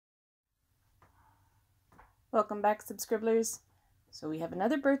Welcome back, subscribblers. So we have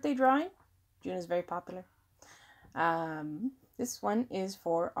another birthday drawing. June is very popular. This one is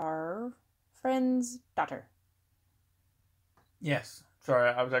for our friend's daughter. Yes. Sorry,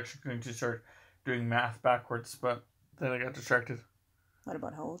 I was actually going to start doing math backwards, but then I got distracted. What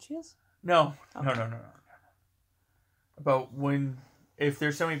about how old she is? No. Okay. No. About if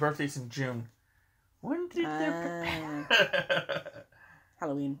there's so many birthdays in June, when did their...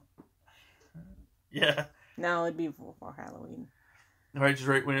 Halloween. Yeah. No, it'd be for Halloween. Right, just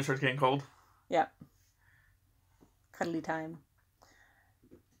right when it starts getting cold? Yeah. Cuddly time.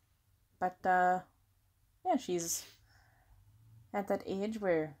 But, yeah, she's at that age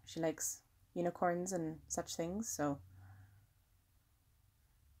where she likes unicorns and such things, so...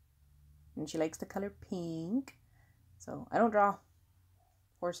 And she likes the color pink. So, I don't draw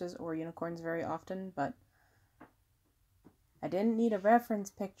horses or unicorns very often, but I didn't need a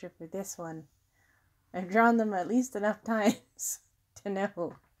reference picture for this one. I've drawn them at least enough times to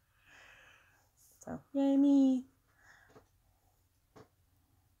know. So, yay me.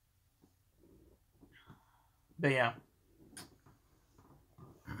 But yeah.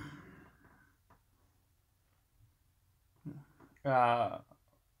 I'm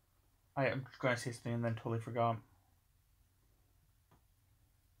going to say something and then totally forgot.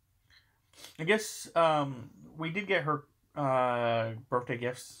 I guess we did get her birthday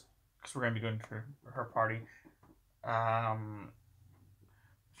gifts because we're going to be going to her party.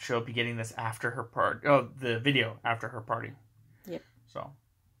 She'll be getting this after her party. Oh, the video after her party. Yep. So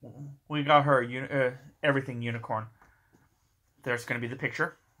we got her everything unicorn. There's going to be the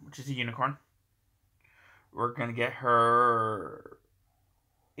picture, which is a unicorn. We're going to get her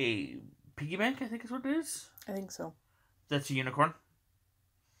a piggy bank, I think is what it is. I think so. That's a unicorn.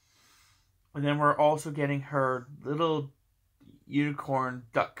 And then we're also getting her little unicorn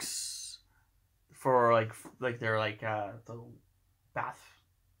ducks for like they're like the bath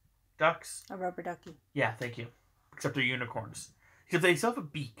ducks. A rubber ducky. Yeah, thank you. Except they're unicorns. Because they still have a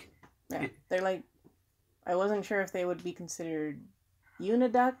beak. Yeah, they're like, I wasn't sure if they would be considered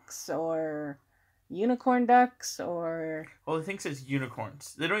uniducks or unicorn ducks or... Well, the thing says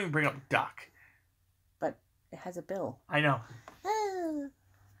unicorns. They don't even bring up duck. But it has a bill. I know.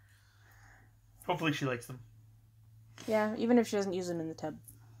 Hopefully she likes them. Yeah, even if she doesn't use them in the tub.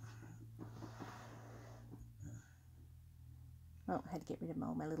 Oh, I had to get rid of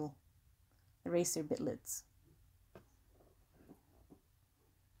all my little eraser bitlets.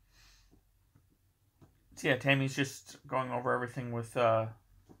 So yeah, Tammy's just going over everything with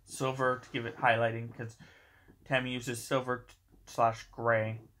silver to give it highlighting because Tammy uses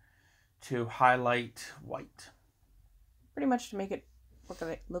silver/gray to highlight white. Pretty much to make it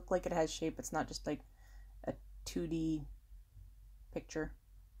look like it has shape. It's not just like a 2D picture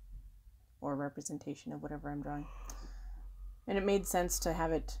or representation of whatever I'm drawing. And it made sense to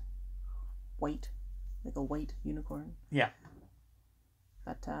have it white, like a white unicorn. Yeah.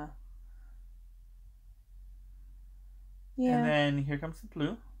 But, yeah. And then here comes the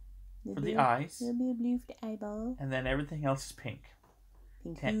blue for the eyes. There'll be a blue for the eyeball. And then everything else is pink.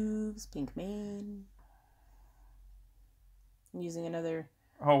 Pink hooves, pink mane. I'm using another...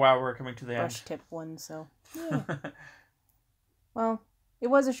 Oh, wow, we're coming to the brush end. tip one, so... Yeah. Well, it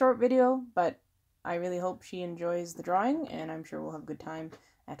was a short video, but I really hope she enjoys the drawing, and I'm sure we'll have a good time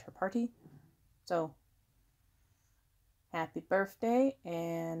at her party. So, happy birthday,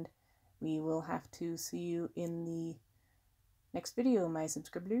 and we will have to see you in the next video, my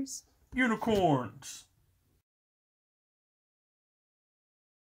subscribers. Unicorns!